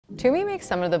TUMI makes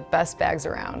some of the best bags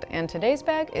around, and today's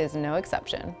bag is no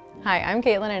exception. Hi, I'm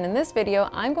Caitlin, and in this video,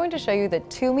 I'm going to show you the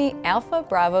TUMI Alpha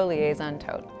Bravo Liaison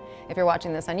Tote. If you're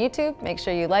watching this on YouTube, make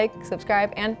sure you like,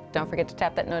 subscribe, and don't forget to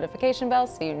tap that notification bell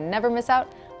so you never miss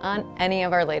out on any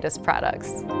of our latest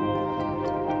products.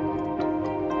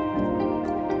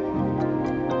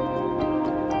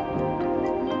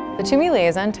 The TUMI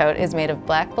Liaison Tote is made of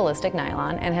black ballistic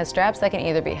nylon and has straps that can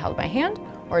either be held by hand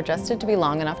or adjusted to be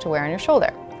long enough to wear on your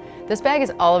shoulder. This bag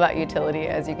is all about utility,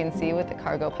 as you can see with the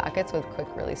cargo pockets with quick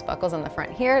release buckles on the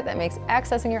front here that makes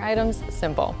accessing your items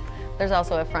simple. There's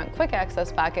also a front quick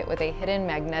access pocket with a hidden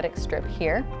magnetic strip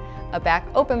here, a back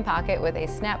open pocket with a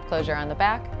snap closure on the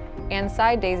back, and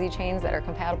side daisy chains that are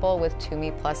compatible with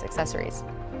TUMI Plus accessories.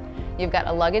 You've got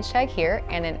a luggage tag here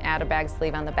and an add a bag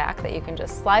sleeve on the back that you can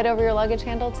just slide over your luggage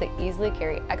handle to easily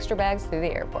carry extra bags through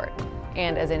the airport.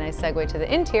 And as a nice segue to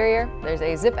the interior, there's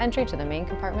a zip entry to the main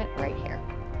compartment right here.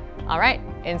 All right,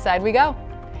 inside we go.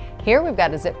 Here we've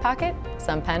got a zip pocket,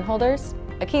 some pen holders,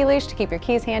 a key leash to keep your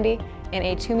keys handy, and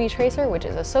a TUMI Tracer, which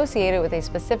is associated with a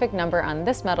specific number on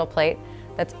this metal plate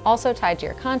that's also tied to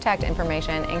your contact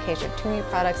information in case your TUMI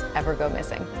products ever go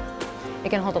missing. It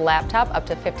can hold a laptop up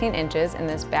to 15 inches in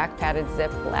this back padded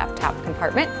zip laptop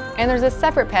compartment, and there's a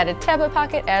separate padded tablet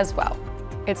pocket as well.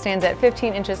 It stands at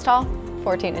 15 inches tall,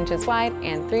 14 inches wide,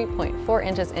 and 3.4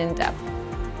 inches in depth.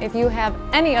 If you have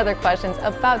any other questions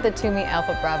about the TUMI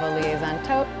Alpha Bravo Liaison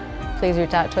Tote, please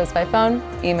reach out to us by phone,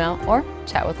 email, or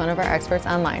chat with one of our experts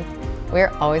online. We're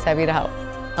always happy to help.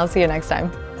 I'll see you next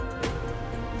time.